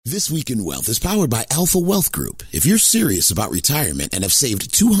This Week in Wealth is powered by Alpha Wealth Group. If you're serious about retirement and have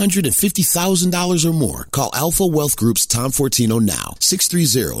saved $250,000 or more, call Alpha Wealth Group's Tom Fortino now,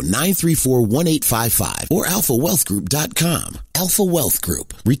 630-934-1855 or alphawealthgroup.com. Alpha Wealth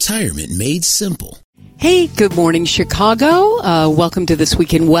Group. Retirement made simple. Hey, good morning, Chicago. Welcome to This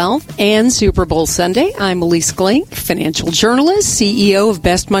Week in Wealth and Super Bowl Sunday. I'm Elise Glink, financial journalist, CEO of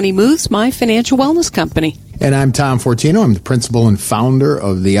Best Money Moves, my financial wellness company. And I'm Tom Fortino. I'm the principal and founder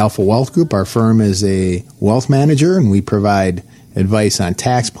of the Alpha Wealth Group. Our firm is a wealth manager, and we provide advice on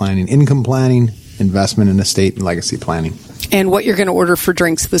tax planning, income planning, investment and estate and legacy planning. And what you're going to order for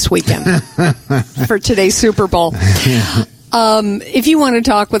drinks this weekend for today's Super Bowl. Yeah. If you want to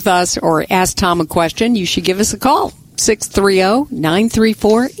talk with us or ask Tom a question, you should give us a call,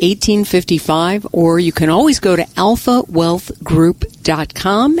 630-934-1855, or you can always go to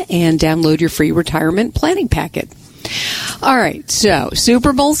alphawealthgroup.com and download your free retirement planning packet. All right, so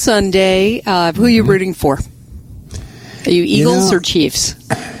Super Bowl Sunday, who are you rooting for? Are you Eagles or Chiefs?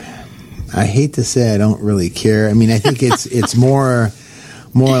 I hate to say I don't really care. I mean, I think it's more,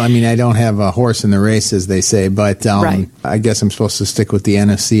 I mean, I don't have a horse in the race, as they say, but right. I guess I'm supposed to stick with the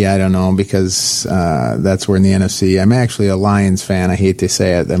NFC. I don't know, because that's where in the NFC. I'm actually a Lions fan. I hate to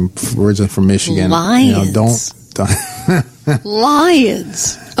say it. I'm originally from Michigan. Lions. You know, don't.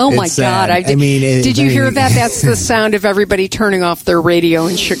 Lions. Oh, my God. I mean, did you hear that? That's the sound of everybody turning off their radio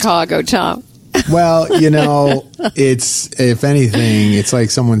in Chicago, Tom. Well, you know, it's, if anything, it's like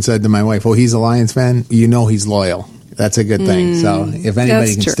someone said to my wife, oh, he's a Lions fan. You know he's loyal. That's a good thing. So if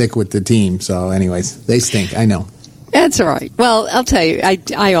anybody can stick with the team. So anyways, they stink. I know. That's all right. Well, I'll tell you,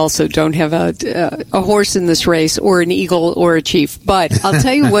 I also don't have a horse in this race or an eagle or a chief. But I'll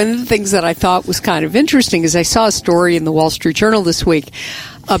tell you, one of the things that I thought was kind of interesting is I saw a story in the Wall Street Journal this week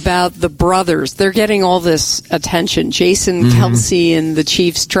about the brothers. They're getting all this attention. Jason Kelce and the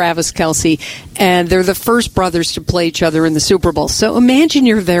Chiefs, Travis Kelce, and they're the first brothers to play each other in the Super Bowl. So imagine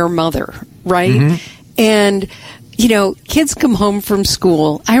you're their mother, right? And you know, kids come home from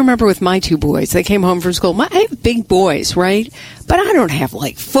school. I remember with my two boys, they came home from school. I have big boys, right? But I don't have,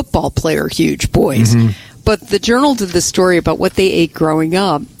 like, football player huge boys. But the Journal did this story about what they ate growing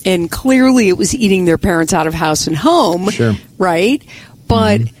up, and clearly it was eating their parents out of house and home, right?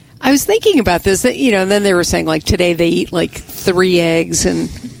 But I was thinking about this, that, you know, and then they were saying, like, today they eat, like, 3 eggs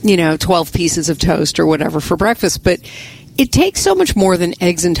and, you know, 12 pieces of toast or whatever for breakfast. But it takes so much more than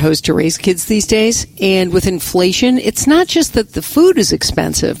eggs and toast to raise kids these days. And with inflation, it's not just that the food is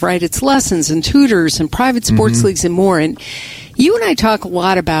expensive, right? It's lessons and tutors and private sports leagues and more. And you and I talk a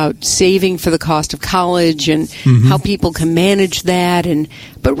lot about saving for the cost of college and how people can manage that.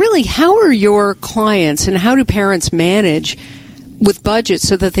 But really, how are your clients and how do parents manage with budgets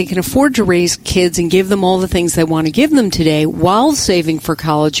so that they can afford to raise kids and give them all the things they want to give them today while saving for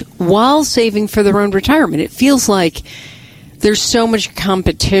college, while saving for their own retirement? It feels like there's so much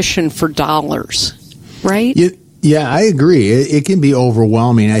competition for dollars, right? Yeah, I agree. It can be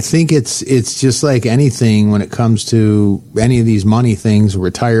overwhelming. I think it's just like anything when it comes to any of these money things,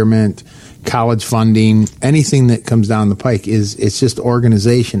 retirement, college funding, anything that comes down the pike it's just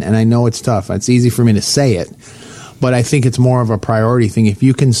organization. And I know it's tough. It's easy for me to say it, but I think it's more of a priority thing. If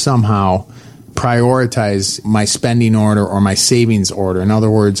you can somehow prioritize my spending order or my savings order, in other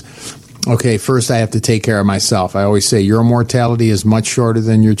words, okay, first I have to take care of myself. I always say your mortality is much shorter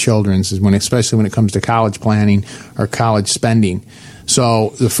than your children's, especially when it comes to college planning or college spending.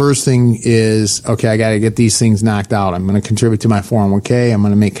 So the first thing is, okay, I got to get these things knocked out. I'm going to contribute to my 401k. I'm going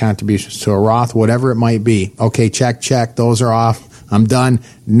to make contributions to a Roth, whatever it might be. Okay, check. Those are off. I'm done.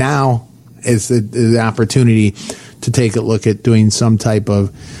 Now is the opportunity to take a look at doing some type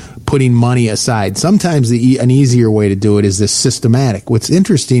of putting money aside. Sometimes an easier way to do it is this systematic. What's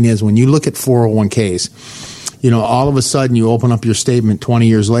interesting is when you look at 401ks, you know, all of a sudden you open up your statement 20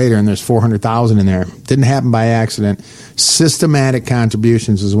 years later and there's $400,000 in there. Didn't happen by accident. Systematic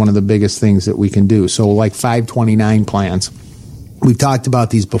contributions is one of the biggest things that we can do. So like 529 plans. We've talked about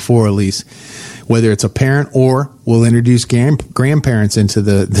these before, Elise. Whether it's a parent or we'll introduce grandparents into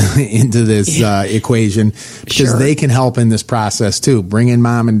this equation because they can help in this process too. Bring in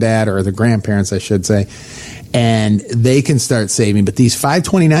mom and dad, or the grandparents, I should say, and they can start saving. But these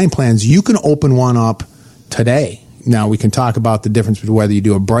 529 plans, you can open one up today. Now, we can talk about the difference between whether you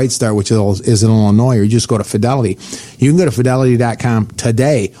do a Bright Start, which is in Illinois, or you just go to Fidelity. You can go to Fidelity.com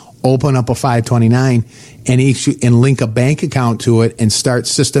today, open up a 529, and link a bank account to it and start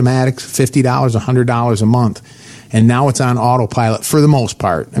systematic, $50, $100 a month. And now it's on autopilot for the most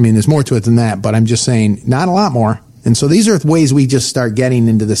part. I mean, there's more to it than that, but I'm just saying not a lot more. And so these are ways we just start getting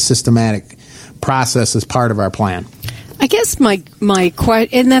into the systematic process as part of our plan. I guess my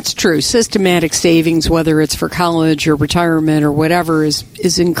question, and that's true, systematic savings, whether it's for college or retirement or whatever,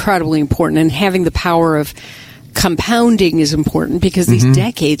 is incredibly important. And having the power of compounding is important because these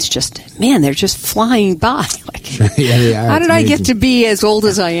decades they're just flying by. Like, yeah, they are. How did I get to be as old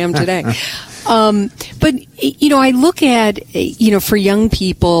as I am today? But, I look at, for young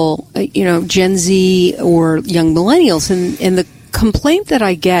people, Gen Z or young millennials, and the complaint that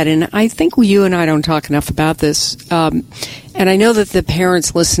I get, and I think you and I don't talk enough about this, and I know that the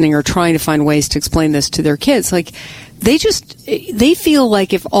parents listening are trying to find ways to explain this to their kids. Like, they feel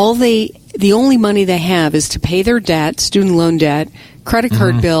like if the only money they have is to pay their debt, student loan debt, credit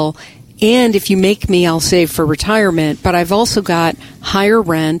card bill, and if you make me, I'll save for retirement, but I've also got higher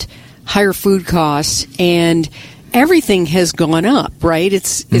rent, higher food costs, and everything has gone up, right?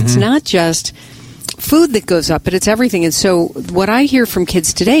 It's not just food that goes up, but it's everything. And so what I hear from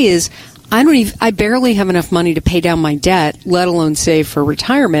kids today is, I barely have enough money to pay down my debt, let alone save for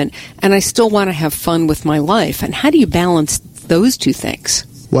retirement, and I still want to have fun with my life. And how do you balance those two things?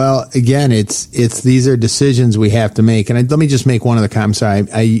 Well, again, it's these are decisions we have to make. And let me just make one other comment.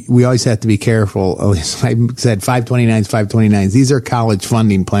 Sorry, we always have to be careful. I said 529s. These are college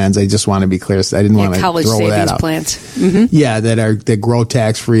funding plans. I just want to be clear. So I didn't want to college throw that savings out. Plans. Mm-hmm. Yeah, that grow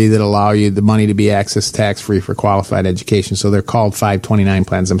tax free, that allow you the money to be accessed tax free for qualified education. So they're called 529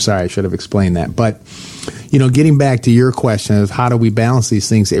 plans. I'm sorry, I should have explained that. But getting back to your question of how do we balance these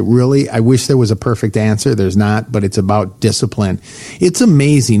things, I wish there was a perfect answer. There's not, but it's about discipline. It's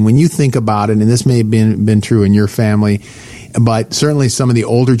amazing when you think about it, and this may have been true in your family, but certainly some of the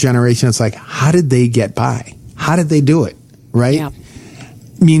older generation, it's like, how did they get by? How did they do it? Right? Yeah.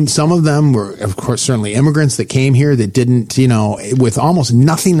 I mean, some of them were, of course, certainly immigrants that came here that didn't, with almost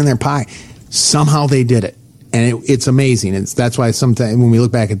nothing in their pie. Somehow they did it. And it's amazing. That's why sometimes when we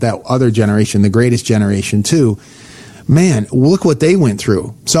look back at that other generation, the greatest generation too, man, look what they went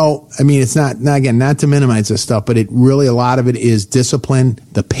through. So, I mean, it's not to minimize this stuff, but a lot of it is discipline,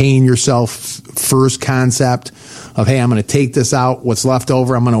 the paying yourself first concept of, hey, I'm going to take this out. What's left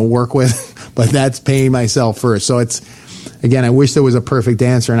over, I'm going to work with, but that's paying myself first. So I wish there was a perfect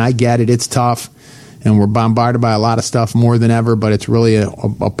answer, and I get it. It's tough. And we're bombarded by a lot of stuff more than ever, but it's really a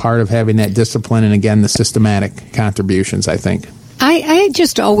part of having that discipline and, again, the systematic contributions, I think. I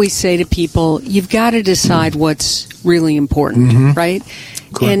just always say to people, you've got to decide what's really important, right?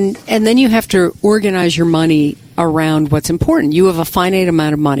 Correct. And then you have to organize your money around what's important. You have a finite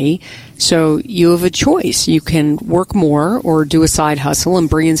amount of money, so you have a choice. You can work more or do a side hustle and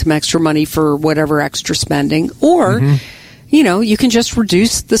bring in some extra money for whatever extra spending, or you can just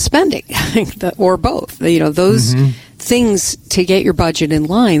reduce the spending, or both. Those things to get your budget in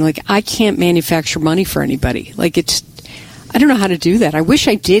line. Like, I can't manufacture money for anybody. Like, I don't know how to do that. I wish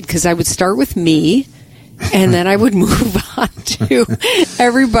I did, because I would start with me, and then I would move on to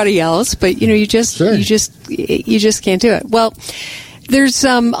everybody else. But you just can't do it. Well, there's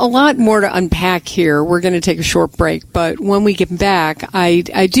a lot more to unpack here. We're going to take a short break, but when we get back,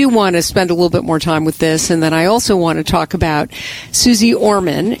 I do want to spend a little bit more time with this, and then I also want to talk about Susie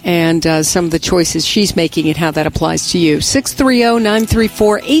Orman and some of the choices she's making and how that applies to you.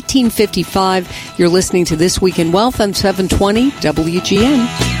 630-934-1855. You're listening to This Week in Wealth on 720 WGN.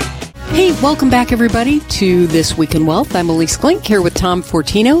 Hey, welcome back, everybody, to This Week in Wealth. I'm Elise Klink here with Tom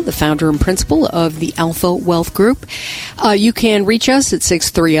Fortino, the founder and principal of the Alpha Wealth Group. You can reach us at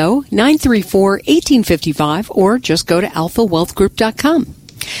 630-934-1855 or just go to alphawealthgroup.com.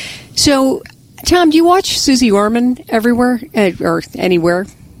 So, Tom, do you watch Susie Orman everywhere or anywhere?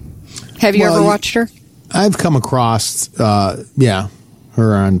 Have you ever watched her? I've come across,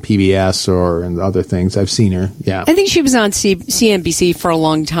 her on PBS or in other things. I've seen her, yeah. I think she was on CNBC for a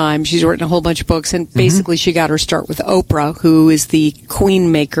long time. She's written a whole bunch of books, and basically she got her start with Oprah, who is the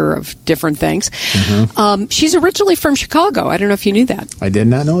queen maker of different things. She's originally from Chicago. I don't know if you knew that. I did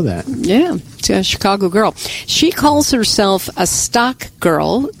not know that. Yeah, it's a Chicago girl. She calls herself a stock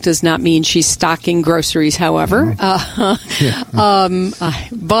girl. Does not mean she's stocking groceries, however.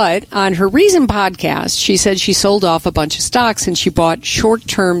 But on her Reason podcast, she said she sold off a bunch of stocks and she bought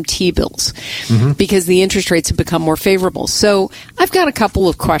short-term T-bills because the interest rates have become more favorable. So I've got a couple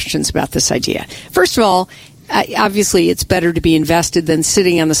of questions about this idea. First of all, obviously it's better to be invested than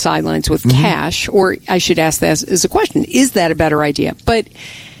sitting on the sidelines with cash, or I should ask that as a question. Is that a better idea? But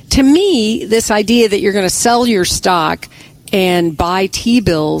to me, this idea that you're going to sell your stock and buy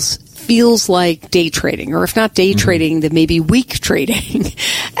T-bills feels like day trading, or if not day trading, then maybe week trading.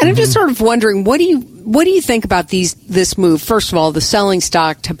 And I'm just sort of wondering, what do you think about this move? First of all, the selling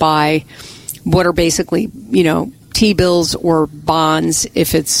stock to buy what are basically, T-bills or bonds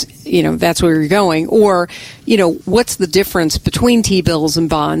if it's, that's where you're going? Or, what's the difference between T-bills and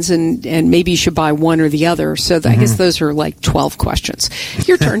bonds? And maybe you should buy one or the other. So I guess those are like 12 questions.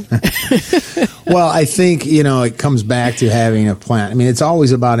 Your turn. Well, I think, it comes back to having a plan. I mean, it's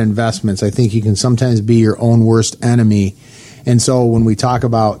always about investments. I think you can sometimes be your own worst enemy. And so when we talk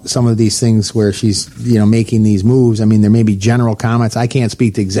about some of these things where she's, making these moves, I mean, there may be general comments. I can't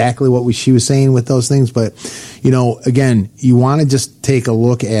speak to exactly what she was saying with those things. But, again, you want to just take a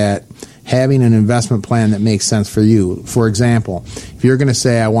look at having an investment plan that makes sense for you. For example, if you're going to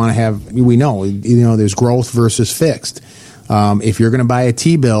say, I want to have, we know, there's growth versus fixed. If you're going to buy a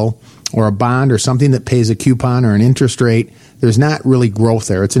T-bill or a bond or something that pays a coupon or an interest rate, there's not really growth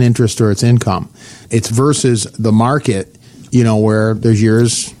there. It's an interest or it's income. It's versus the market, where there's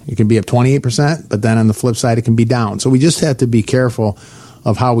years it can be up 28%, but then on the flip side, it can be down. So we just have to be careful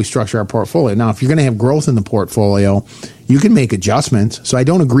of how we structure our portfolio. Now, if you're going to have growth in the portfolio, you can make adjustments. So I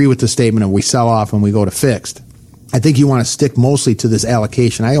don't agree with the statement of we sell off and we go to fixed. I think you want to stick mostly to this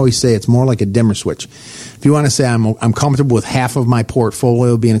allocation. I always say it's more like a dimmer switch. If you want to say I'm comfortable with half of my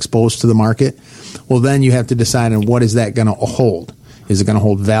portfolio being exposed to the market, well, then you have to decide on what is that going to hold. Is it going to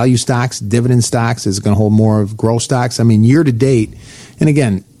hold value stocks, dividend stocks? Is it going to hold more of growth stocks? I mean, year to date, and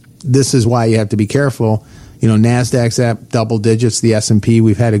again, this is why you have to be careful. NASDAQ's at double digits, the S&P,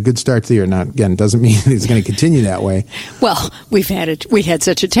 we've had a good start to the year. Now, again, doesn't mean it's going to continue that way. Well, we had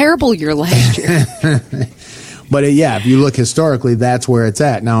such a terrible year last year. But if you look historically, that's where it's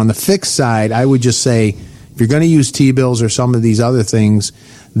at. Now, on the fixed side, I would just say, if you're going to use T-bills or some of these other things,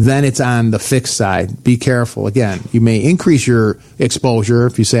 then it's on the fixed side. Be careful. Again, you may increase your exposure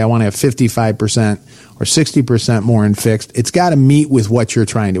if you say, I want to have 55% or 60% more in fixed. It's got to meet with what you're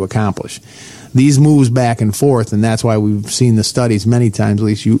trying to accomplish. These moves back and forth, and that's why we've seen the studies many times, at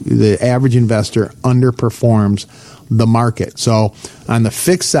least the average investor underperforms the market. So on the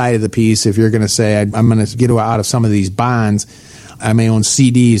fixed side of the piece, if you're going to say, I'm going to get out of some of these bonds, I may own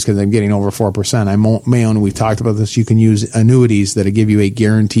CDs because I'm getting over 4%. I may own, we've talked about this, you can use annuities that give you a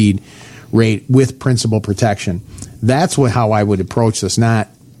guaranteed rate with principal protection. That's how I would approach this, not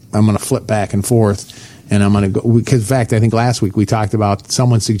I'm going to flip back and forth and I'm going to go. Because in fact, I think last week we talked about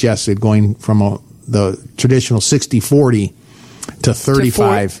someone suggested going from the traditional 60-40 to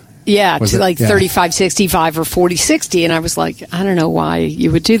 35. To like 35-65 or 40-60. And I was like, I don't know why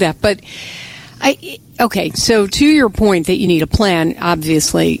you would do that. But okay, so to your point that you need a plan,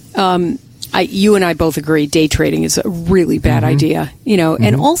 obviously, you and I both agree day trading is a really bad idea,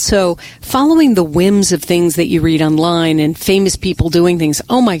 and also following the whims of things that you read online and famous people doing things.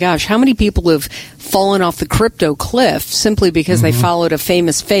 Oh my gosh, how many people have fallen off the crypto cliff simply because they followed a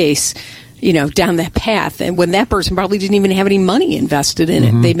famous face, down that path, and when that person probably didn't even have any money invested in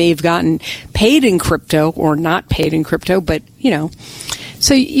it. They may have gotten paid in crypto or not paid in crypto, but,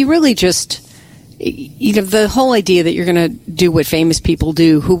 so you really just, the whole idea that you're going to do what famous people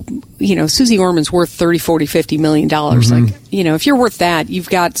do, who, Susie Orman's worth $30, $40, $50 million. Like, if you're worth that, you've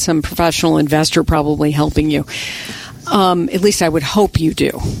got some professional investor probably helping you. At least I would hope you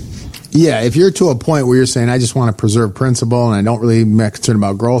do. Yeah, if you're to a point where you're saying, I just want to preserve principal and I don't really am concerned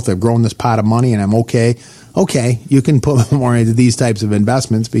about growth, I've grown this pot of money and I'm okay, you can put more into these types of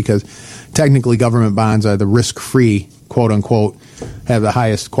investments because technically government bonds are the risk-free, quote-unquote, have the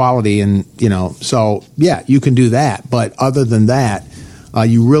highest quality. And, so, yeah, you can do that. But other than that,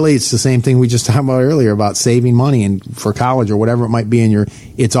 it's the same thing we just talked about earlier about saving money and for college or whatever it might be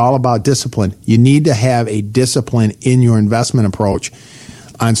it's all about discipline. You need to have a discipline in your investment approach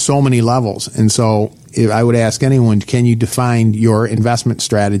on so many levels. And so if I would ask anyone, can you define your investment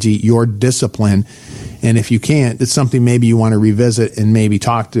strategy, your discipline? And if you can't, it's something maybe you want to revisit and maybe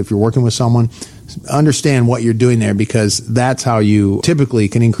talk to, if you're working with someone, understand what you're doing there, because that's how you typically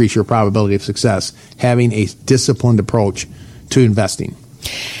can increase your probability of success, having a disciplined approach to investing.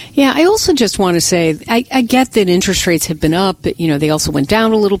 Yeah, I also just want to say, I get that interest rates have been up, but, they also went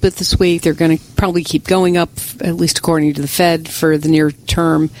down a little bit this week. They're going to probably keep going up, at least according to the Fed, for the near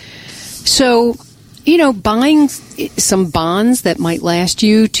term. So, buying some bonds that might last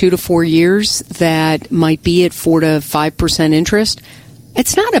you 2 to 4 years that might be at 4 to 5% interest,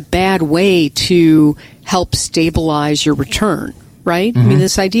 it's not a bad way to help stabilize your return, right? I mean,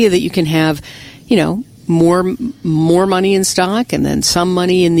 this idea that you can have, more money in stock and then some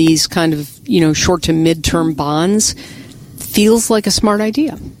money in these kind of, short to mid-term bonds feels like a smart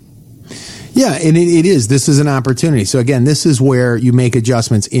idea. Yeah, and it is. This is an opportunity. So again, this is where you make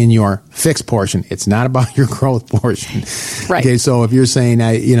adjustments in your fixed portion. It's not about your growth portion. Right. Okay. So if you're saying,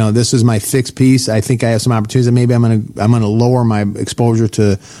 this is my fixed piece, I think I have some opportunities, and maybe I'm going to lower my exposure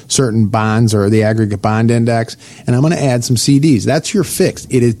to certain bonds or the aggregate bond index, and I'm going to add some CDs. That's your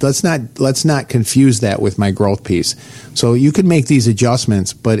fixed. It is. Let's not confuse that with my growth piece. So you can make these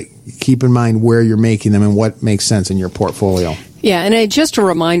adjustments, but keep in mind where you're making them and what makes sense in your portfolio. Yeah, and just a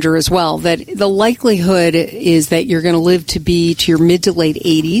reminder as well that the likelihood is that you're going to live to be to your mid to late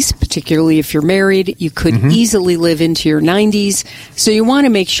 80s, particularly if you're married. You could easily live into your 90s. So you want to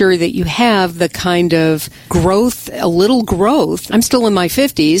make sure that you have the kind of growth, a little growth. I'm still in my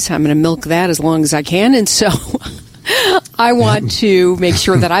 50s. I'm going to milk that as long as I can. And so I want to make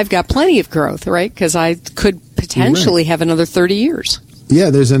sure that I've got plenty of growth, right? Because I could potentially have another 30 years.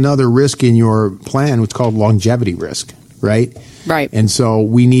 Yeah, there's another risk in your plan, which is called longevity risk, right? Right. And so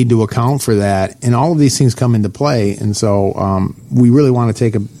we need to account for that. And all of these things come into play. And so we really want to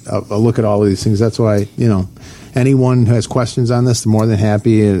take a look at all of these things. That's why, anyone who has questions on this, they're more than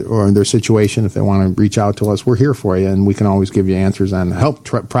happy, or in their situation, if they want to reach out to us, we're here for you. And we can always give you answers on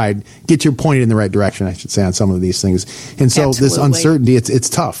get you pointed in the right direction, I should say, on some of these things. And so This uncertainty, it's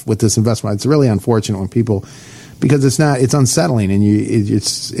tough with this investment. It's really unfortunate when people, because it's unsettling, and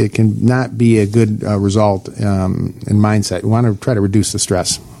it can not be a good result in mindset. We want to try to reduce the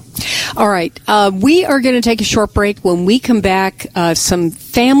stress. All right. We are going to take a short break. When we come back, some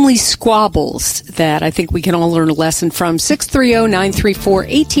family squabbles that I think we can all learn a lesson from.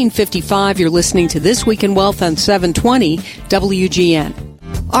 630-934-1855. You're listening to This Week in Wealth on 720 WGN.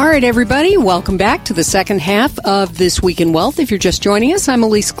 All right, everybody, welcome back to the second half of This Week in Wealth. If you're just joining us, I'm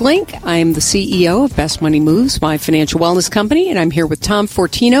Elise Glink. I am the CEO of Best Money Moves, my financial wellness company, and I'm here with Tom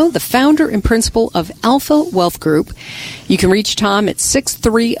Fortino, the founder and principal of Alpha Wealth Group. You can reach Tom at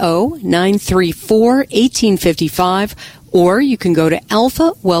 630-934-1855, or you can go to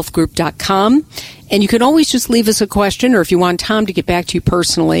alphawealthgroup.com. And you can always just leave us a question, or if you want Tom to get back to you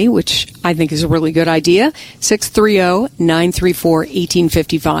personally, which I think is a really good idea,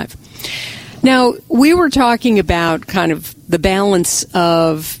 630-934-1855. Now, we were talking about kind of the balance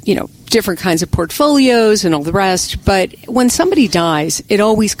of, different kinds of portfolios and all the rest, but when somebody dies, it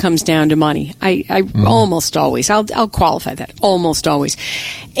always comes down to money. Almost always. I'll qualify that. Almost always.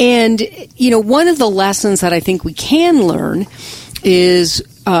 And, one of the lessons that I think we can learn is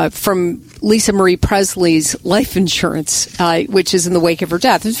from Lisa Marie Presley's life insurance, which is in the wake of her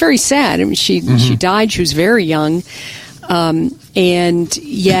death. It's very sad. I mean, she died. She was very young. And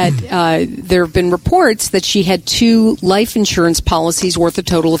yet there have been reports that she had 2 life insurance policies worth a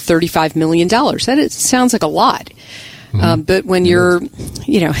total of $35 million. That sounds like a lot. But when you're,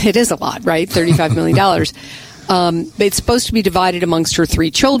 it is a lot, right? $35 million. It's supposed to be divided amongst her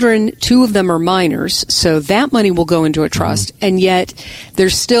 3 children. 2 of them are minors, so that money will go into a trust. And yet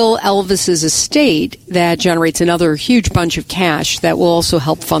there's still Elvis's estate that generates another huge bunch of cash that will also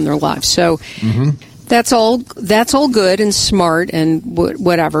help fund their lives. So that's all good and smart and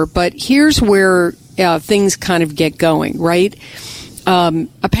whatever. But here's where things kind of get going, right?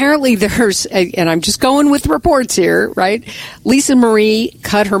 Apparently there's, and I'm just going with reports here, right? Lisa Marie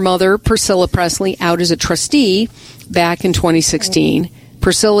cut her mother, Priscilla Presley, out as a trustee back in 2016.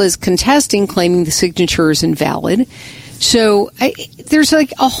 Priscilla is contesting, claiming the signature is invalid. So there's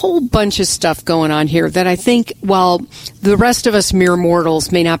like a whole bunch of stuff going on here that I think, while the rest of us mere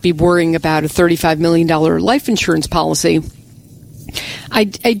mortals may not be worrying about a $35 million life insurance policy, I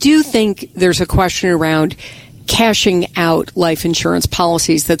do think there's a question around cashing out life insurance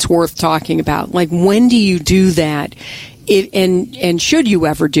policies that's worth talking about. Like, when do you do that? And should you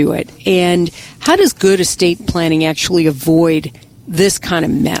ever do it? And how does good estate planning actually avoid this kind of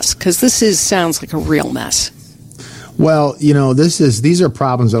mess? Because sounds like a real mess. Well, these are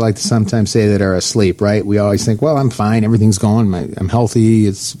problems I like to sometimes say that are asleep, right? We always think, well, I'm fine, everything's going, I'm healthy,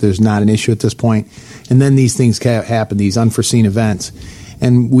 there's not an issue at this point. And then these things happen, these unforeseen events.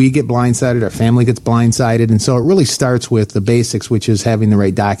 And we get blindsided, our family gets blindsided. And so it really starts with the basics, which is having the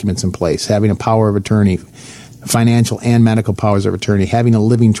right documents in place, having a power of attorney, financial and medical powers of attorney, having a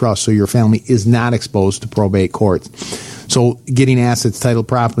living trust so your family is not exposed to probate courts. So getting assets, title,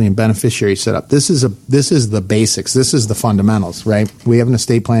 property, and beneficiaries set up. This is the basics. This is the fundamentals, right? We have an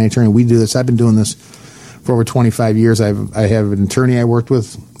estate planning attorney. We do this. I've been doing this for over 25 years. I have an attorney I worked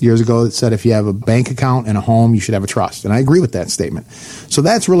with years ago that said if you have a bank account and a home, you should have a trust. And I agree with that statement. So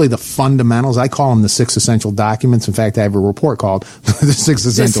that's really the fundamentals. I call them the 6 essential documents. In fact, I have a report called the 6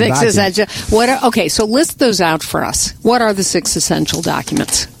 essential documents. Okay, so list those out for us. What are the 6 essential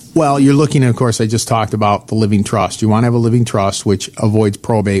documents? Well, you're looking at, of course, I just talked about the living trust. You want to have a living trust which avoids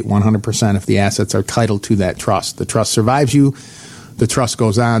probate 100% if the assets are titled to that trust. The trust survives you. The trust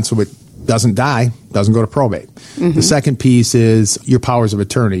goes on so it doesn't die, doesn't go to probate. Mm-hmm. The second piece is your powers of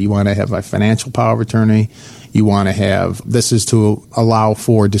attorney. You want to have a financial power of attorney. You want to have, this is to allow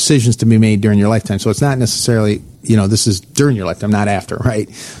for decisions to be made during your lifetime. So it's not necessarily, this is during your lifetime, not after, right?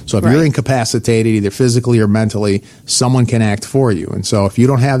 So if you're incapacitated, either physically or mentally, someone can act for you. And so if you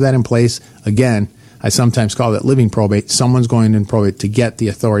don't have that in place, again, I sometimes call it living probate. Someone's going in probate to get the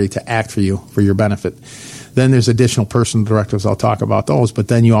authority to act for you for your benefit. Then there's additional personal directives. I'll talk about those. But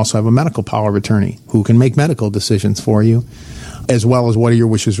then you also have a medical power of attorney who can make medical decisions for you, as well as what are your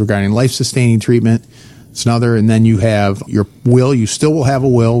wishes regarding life-sustaining treatment. It's another. And then you have your will. You still will have a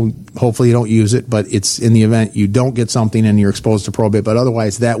will. Hopefully you don't use it, but it's in the event you don't get something and you're exposed to probate. But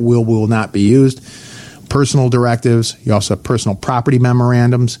otherwise, that will not be used. Personal directives. You also have personal property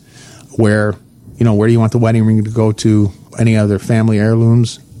memorandums where, where do you want the wedding ring to go to? Any other family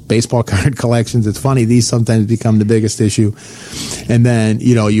heirlooms? Baseball card collections. It's funny, these sometimes become the biggest issue. And then,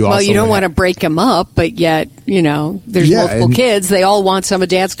 you also... Well, you don't want to break them up, but yet, there's multiple kids. They all want some of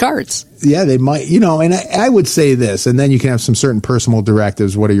Dad's cards. Yeah, they might, and I would say this, and then you can have some certain personal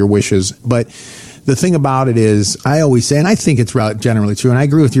directives. What are your wishes? But the thing about it is, I always say, and I think it's generally true, and I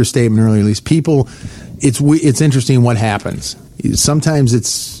agree with your statement earlier, at least people, it's interesting what happens. Sometimes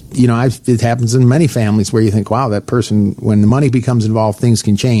it's, it happens in many families where you think, wow, that person, when the money becomes involved, things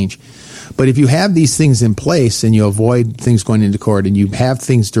can change. But if you have these things in place and you avoid things going into court and you have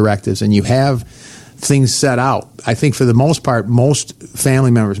things directives and you have things set out, I think for the most part, most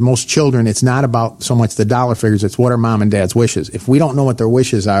family members, most children, it's not about so much the dollar figures, it's what are mom and dad's wishes. If we don't know what their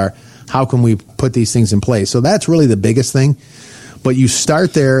wishes are, how can we put these things in place? So that's really the biggest thing. But you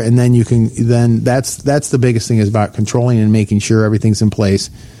start there, and then that's the biggest thing, is about controlling and making sure everything's in place.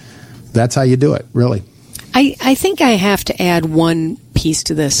 That's how you do it, really. I think I have to add one piece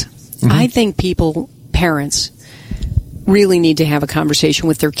to this. Mm-hmm. I think parents, really need to have a conversation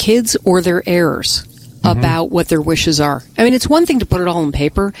with their kids or their heirs about what their wishes are. I mean, it's one thing to put it all on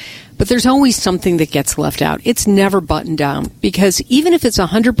paper, but there's always something that gets left out. It's never buttoned down, because even if it's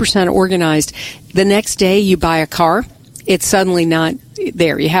 100% organized, the next day you buy a car, it's suddenly not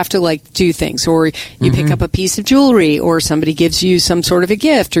there. You have to do things, or you pick up a piece of jewelry, or somebody gives you some sort of a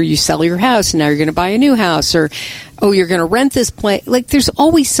gift, or you sell your house and now you're going to buy a new house, or, oh, you're going to rent this place. There's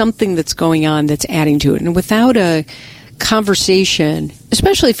always something that's going on that's adding to it. And without a conversation,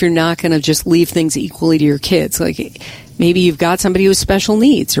 especially if you're not going to just leave things equally to your kids, maybe you've got somebody with special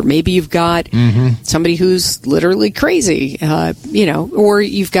needs, or maybe you've got somebody who's literally crazy, or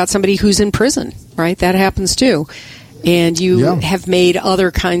you've got somebody who's in prison, right? That happens too. And you have made other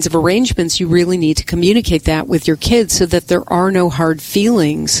kinds of arrangements. You really need to communicate that with your kids so that there are no hard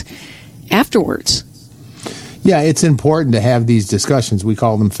feelings afterwards. Yeah, it's important to have these discussions. We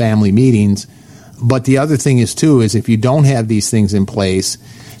call them family meetings. But the other thing is, too, is if you don't have these things in place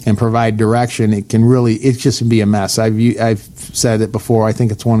and provide direction, it just can be a mess. I've said it before. I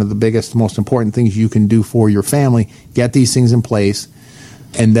think it's one of the biggest, most important things you can do for your family. Get these things in place,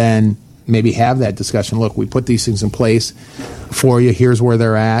 and then maybe have that discussion. Look, we put these things in place for you. Here's where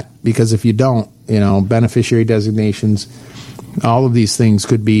they're at. Because if you don't, beneficiary designations, all of these things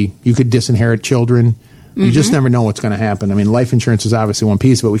you could disinherit children. You just never know what's going to happen. I mean, life insurance is obviously one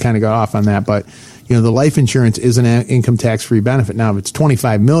piece, but we kind of got off on that. But, the life insurance is an income tax-free benefit. Now, if it's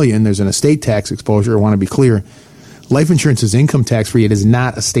 $25 million, there's an estate tax exposure. I want to be clear. Life insurance is income tax-free. It is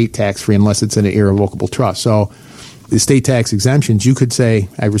not estate tax-free unless it's in an irrevocable trust. So estate tax exemptions, you could say,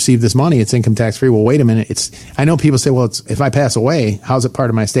 I received this money, it's income tax-free. Well, wait a minute. I know people say, well, if I pass away, how's it part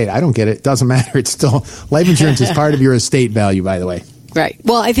of my estate? I don't get it. It doesn't matter. It's still, life insurance is part of your estate value, by the way. Right.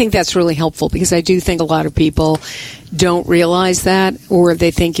 Well, I think that's really helpful, because I do think a lot of people don't realize that, or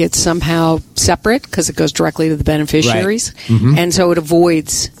they think it's somehow separate because it goes directly to the beneficiaries. Right. And so it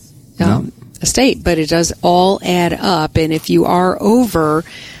avoids estate, but it does all add up. And if you are over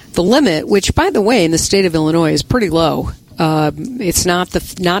the limit, which, by the way, in the state of Illinois is pretty low, it's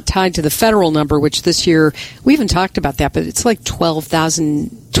not tied to the federal number, which this year, we haven't talked about that, but it's like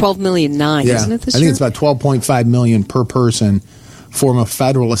 $12.9 million, isn't it this year? I think it's about $12.5 million per person form of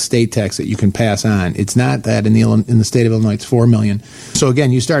federal estate tax that you can pass on. It's not that in the state of Illinois, it's $4 million. So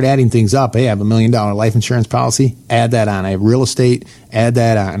again, you start adding things up. Hey, I have $1 million life insurance policy, add that on. I have real estate, add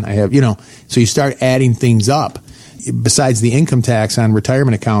that on. I have, so you start adding things up. Besides the income tax on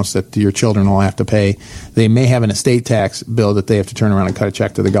retirement accounts that your children will have to pay, they may have an estate tax bill that they have to turn around and cut a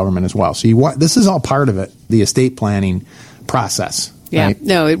check to the government as well. So this is all part of it, the estate planning process. Yeah, right?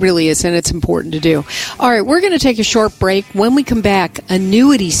 No, it really is, and it's important to do. All right, we're going to take a short break. When we come back,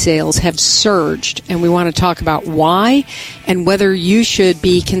 annuity sales have surged, and we want to talk about why and whether you should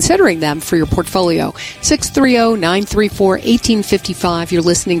be considering them for your portfolio. 630-934-1855. You're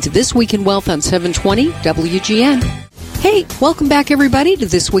listening to This Week in Wealth on 720 WGN. Hey, welcome back, everybody, to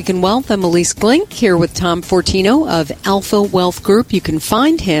This Week in Wealth. I'm Elise Glink here with Tom Fortino of Alpha Wealth Group. You can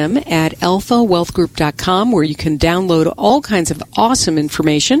find him at alphawealthgroup.com, where you can download all kinds of awesome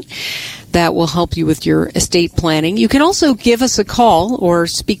information that will help you with your estate planning. You can also give us a call or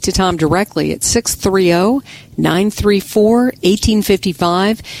speak to Tom directly at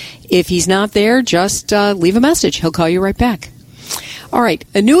 630-934-1855. If he's not there, just leave a message. He'll call you right back. All right.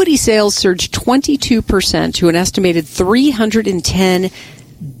 Annuity sales surged 22% to an estimated $310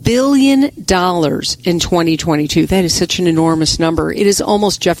 billion in 2022. That is such an enormous number. It is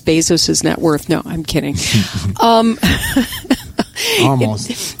almost Jeff Bezos' net worth. No, I'm kidding.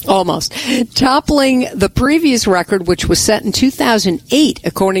 Almost. Toppling the previous record, which was set in 2008,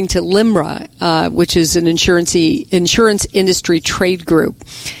 according to LIMRA, which is an insurance industry trade group.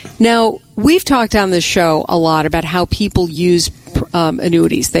 Now, we've talked on this show a lot about how people use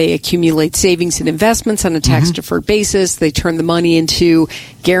annuities. They accumulate savings and investments on a tax-deferred basis. They turn the money into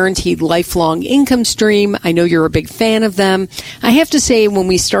guaranteed lifelong income stream. I know you're a big fan of them. I have to say, when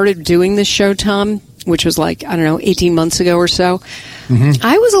we started doing this show, Tom, which was 18 months ago or so,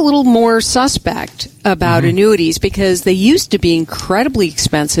 I was a little more suspect about annuities because they used to be incredibly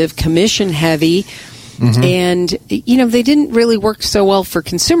expensive, commission heavy, and, they didn't really work so well for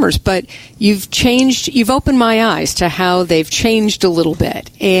consumers. But you've opened my eyes to how they've changed a little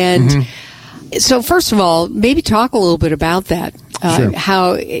bit. And so first of all, maybe talk a little bit about that. Sure.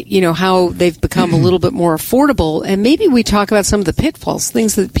 How they've become a little bit more affordable, and maybe we talk about some of the pitfalls,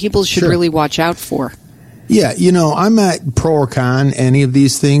 things that people should really watch out for. Yeah, I'm not pro or con any of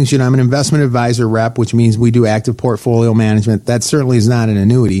these things. I'm an investment advisor rep, which means we do active portfolio management. That certainly is not an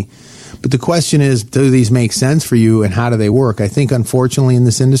annuity. But the question is, do these make sense for you, and how do they work? I think, unfortunately, in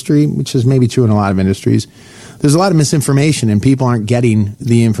this industry, which is maybe true in a lot of industries, there's a lot of misinformation, and people aren't getting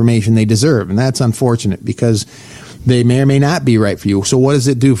the information they deserve. And that's unfortunate because they may or may not be right for you. So what does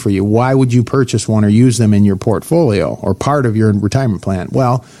it do for you? Why would you purchase one or use them in your portfolio or part of your retirement plan?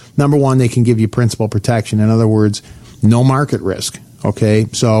 Well, number one, they can give you principal protection. In other words, no market risk. Okay,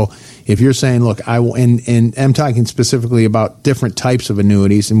 so if you're saying, look, and I'm talking specifically about different types of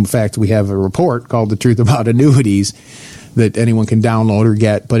annuities. In fact, we have a report called The Truth About Annuities that anyone can download or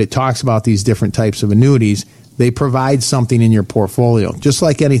get, but it talks about these different types of annuities. They provide something in your portfolio. Just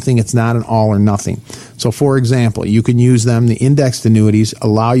like anything, it's not an all or nothing. So, for example, you can use them. The indexed annuities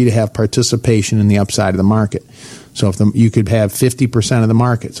allow you to have participation in the upside of the market. So you could have 50% of the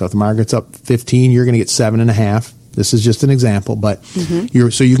market. So if the market's up 15, you're going to get 7.5. This is just an example, but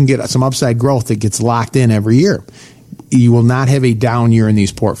so you can get some upside growth that gets locked in every year. You will not have a down year in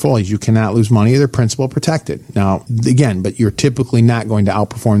these portfolios. You cannot lose money. They're principal protected. Now, again, but you're typically not going to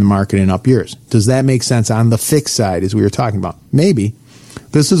outperform the market in up years. Does that make sense on the fixed side, as we were talking about? Maybe.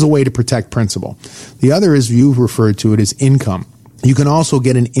 This is a way to protect principal. The other is, you referred to it as income. You can also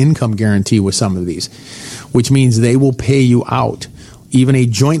get an income guarantee with some of these, which means they will pay you out even a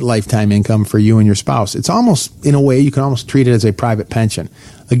joint lifetime income for you and your spouse. It's almost, in a way, you can almost treat it as a private pension.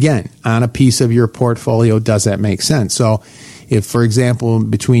 Again, on a piece of your portfolio, does that make sense? So if, for example,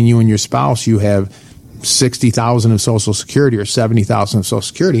 between you and your spouse, you have $60,000 of Social Security or $70,000 of Social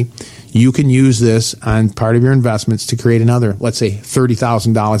Security, you can use this on part of your investments to create another, let's say,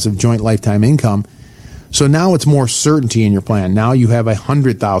 $30,000 of joint lifetime income. So now it's more certainty in your plan. Now you have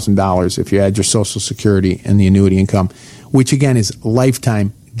 $100,000 if you add your Social Security and the annuity income, which again is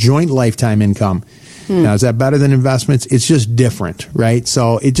joint lifetime income. Now, is that better than investments? It's just different, right?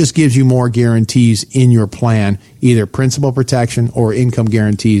 So it just gives you more guarantees in your plan, either principal protection or income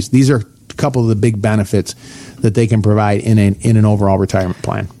guarantees. These are a couple of the big benefits that they can provide in an overall retirement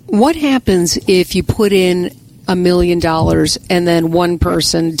plan. What happens if you put in $1 million and then one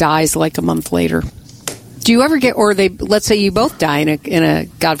person dies like a month later? Do you ever get, or let's say you both die in a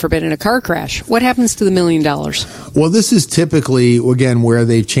God forbid, in a car crash? What happens to the $1 million? Well, this is typically, again, where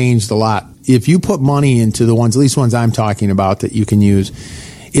they've changed a lot. If you put money into the ones, at least ones I'm talking about that you can use,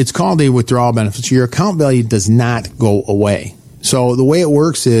 it's called a withdrawal benefit. So your account value does not go away. So the way it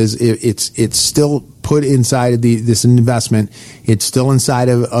works is it's still put inside of this investment. It's still inside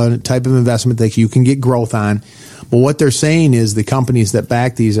of a type of investment that you can get growth on. But what they're saying is, the companies that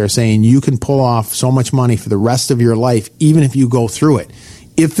back these are saying you can pull off so much money for the rest of your life, even if you go through it.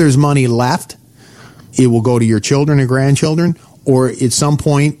 If there's money left, it will go to your children or grandchildren, or at some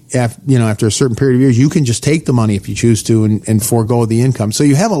point, after a certain period of years, you can just take the money if you choose to and forego the income. So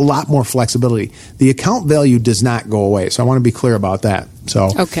you have a lot more flexibility. The account value does not go away. So I want to be clear about that. So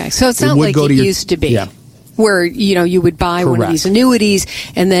okay, so it's not like it used to be. Yeah. Where, you would buy Correct. one of these annuities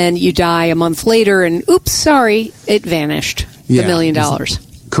and then you die a month later and oops, sorry, it vanished. The $1 million.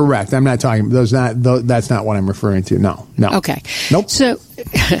 Correct. I'm not talking. That's not what I'm referring to. No. Okay. Nope. So,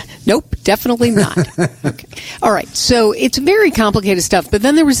 nope, definitely not. Okay. All right. So it's very complicated stuff. But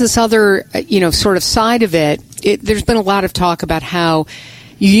then there was this other, sort of side of it. There's been a lot of talk about how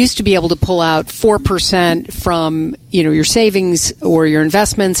you used to be able to pull out 4% from, your savings or your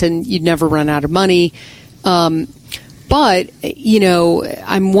investments, and you'd never run out of money. But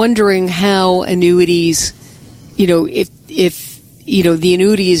I'm wondering how annuities, if the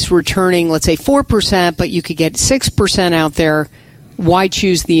annuity is returning, let's say 4%, but you could get 6% out there, why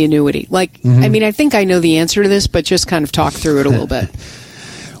choose the annuity? I think I know the answer to this, but just kind of talk through it a little bit.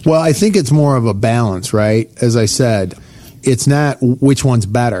 Well, I think it's more of a balance, right? As I said, it's not which one's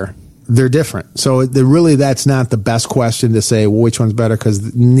better. They're different. So that's not the best question to say, well, which one's better,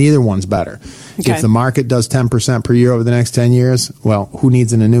 because neither one's better. Okay. If the market does 10% per year over the next 10 years, well, who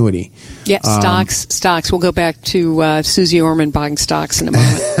needs an annuity? Yeah, stocks. We'll go back to Susie Orman buying stocks in a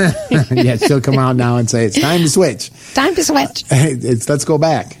moment. Yeah, she'll come out now and say, it's time to switch. Time to switch. Let's go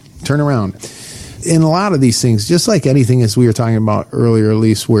back. Turn around. In a lot of these things, just like anything, as we were talking about earlier,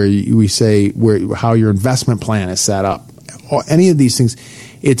 Elise, where we say how your investment plan is set up, or any of these things,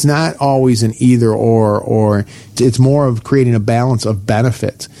 it's not always an either or it's more of creating a balance of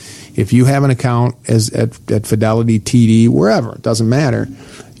benefits. If you have an account at Fidelity, TD, wherever, it doesn't matter,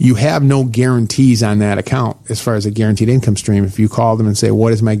 you have no guarantees on that account as far as a guaranteed income stream. If you call them and say,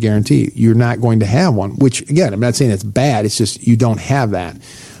 what is my guarantee? You're not going to have one, which, again, I'm not saying it's bad. It's just you don't have that.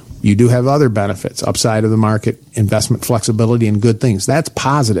 You do have other benefits, upside of the market, investment flexibility, and good things. That's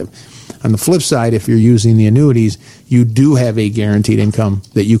positive. On the flip side, if you're using the annuities, you do have a guaranteed income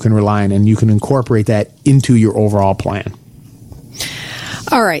that you can rely on, and you can incorporate that into your overall plan.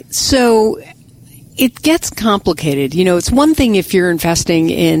 All right. So it gets complicated. It's one thing if you're investing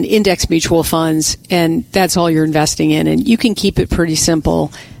in index mutual funds and that's all you're investing in, and you can keep it pretty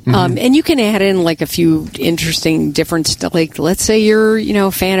simple. Mm-hmm. And you can add in a few interesting different stuff. Like, let's say you're,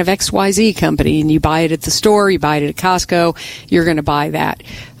 a fan of XYZ company and you buy it at the store, you buy it at Costco, you're going to buy that.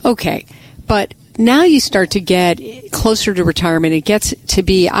 Okay. But now you start to get closer to retirement. It gets to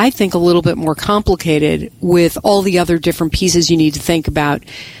be, I think, a little bit more complicated with all the other different pieces you need to think about.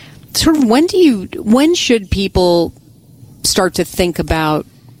 Sort of when should people start to think about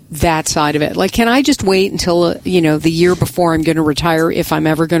that side of it? Can I just wait until, the year before I'm going to retire, if I'm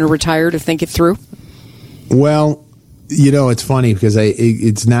ever going to retire, to think it through? Well, it's funny because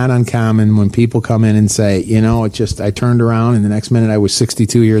it's not uncommon when people come in and say, I turned around and the next minute I was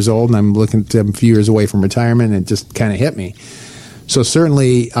 62 years old and I'm looking to a few years away from retirement, and it just kind of hit me. So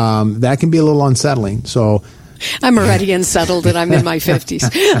certainly that can be a little unsettling. So I'm already unsettled and I'm in my 50s.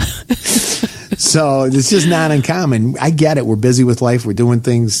 So it's just not uncommon. I get it. We're busy with life. We're doing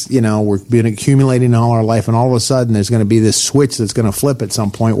things, we've been accumulating all our life, and all of a sudden there's going to be this switch that's going to flip at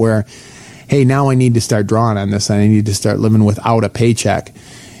some point where, hey, now I need to start drawing on this. I need to start living without a paycheck.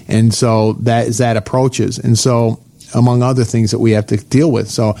 And so that approaches. And so, among other things that we have to deal with.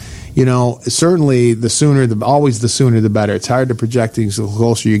 So, certainly always the sooner the better. It's hard to project things the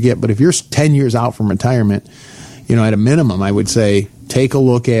closer you get. But if you're 10 years out from retirement, at a minimum, I would say take a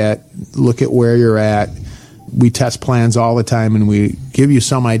look at where you're at. We test plans all the time, and we give you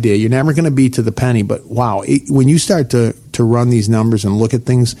some idea. You're never going to be to the penny, but wow, when you start to run these numbers and look at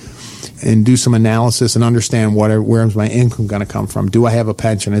things and do some analysis and understand where is my income going to come from? Do I have a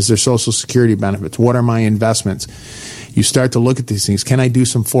pension? Is there Social Security benefits? What are my investments? You start to look at these things. Can I do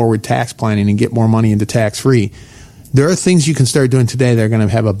some forward tax planning and get more money into tax-free? There are things you can start doing today that are going to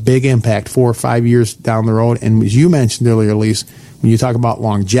have a big impact 4 or 5 years down the road. And as you mentioned earlier, Elise, when you talk about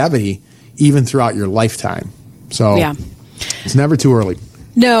longevity, even throughout your lifetime. So yeah. It's never too early.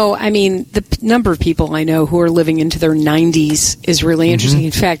 No, the number of people I know who are living into their 90s is really interesting.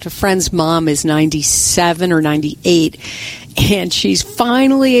 In fact, a friend's mom is 97 or 98, and she's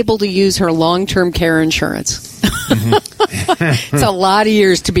finally able to use her long-term care insurance. It's a lot of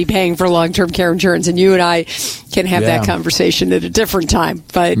years to be paying for long-term care insurance, and you and I can have that conversation at a different time.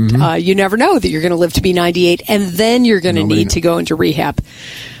 But you never know that you're going to live to be 98, and then you're going to need to go into rehab,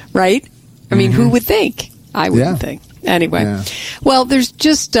 right? Who would think? I wouldn't think. Anyway, well, there's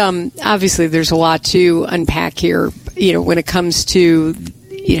just obviously there's a lot to unpack here. When it comes to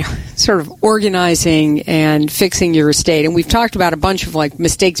sort of organizing and fixing your estate. And we've talked about a bunch of like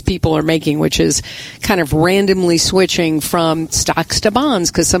mistakes people are making, which is kind of randomly switching from stocks to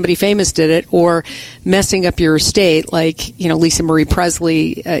bonds because somebody famous did it, or messing up your estate like, Lisa Marie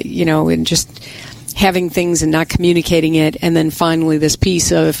Presley, and just having things and not communicating it. And then finally this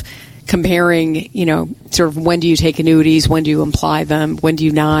piece of comparing, sort of when do you take annuities, when do you imply them, when do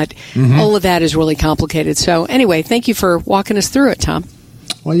you not. Mm-hmm. All of that is really complicated. So anyway, thank you for walking us through it, Tom.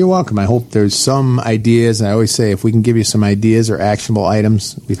 Well, you're welcome. I hope there's some ideas. I always say if we can give you some ideas or actionable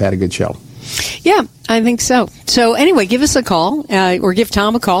items, we've had a good show. Yeah, I think so. So anyway, give us a call or give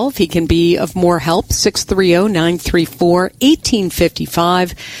Tom a call if he can be of more help,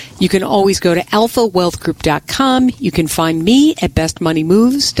 630-934-1855. You can always go to alphawealthgroup.com. You can find me at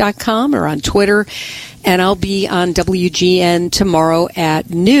bestmoneymoves.com or on Twitter. And I'll be on WGN tomorrow at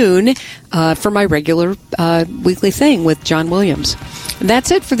noon for my regular weekly thing with John Williams. And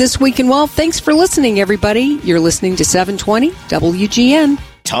that's it for This Week in Wealth. Thanks for listening, everybody. You're listening to 720 WGN.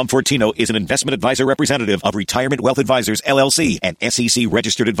 Tom Fortino is an investment advisor representative of Retirement Wealth Advisors, LLC, and SEC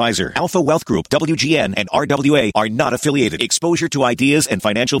registered advisor. Alpha Wealth Group, WGN, and RWA are not affiliated. Exposure to ideas and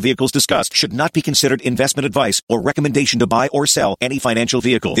financial vehicles discussed should not be considered investment advice or recommendation to buy or sell any financial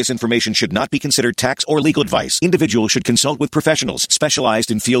vehicle. This information should not be considered tax or legal advice. Individuals should consult with professionals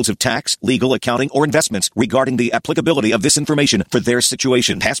specialized in fields of tax, legal, accounting, or investments regarding the applicability of this information for their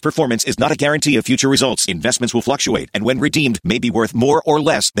situation. Past performance is not a guarantee of future results. Investments will fluctuate and when redeemed may be worth more or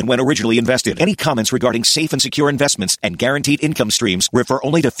less than when originally invested. Any comments regarding safe and secure investments and guaranteed income streams refer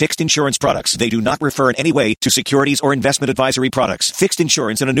only to fixed insurance products. They do not refer in any way to securities or investment advisory products. Fixed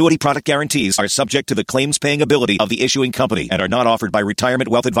insurance and annuity product guarantees are subject to the claims paying ability of the issuing company and are not offered by Retirement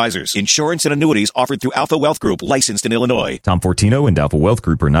Wealth Advisors. Insurance and annuities offered through Alpha Wealth Group, licensed in Illinois. Tom Fortino and Alpha Wealth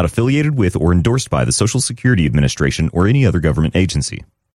Group are not affiliated with or endorsed by the Social Security Administration or any other government agency.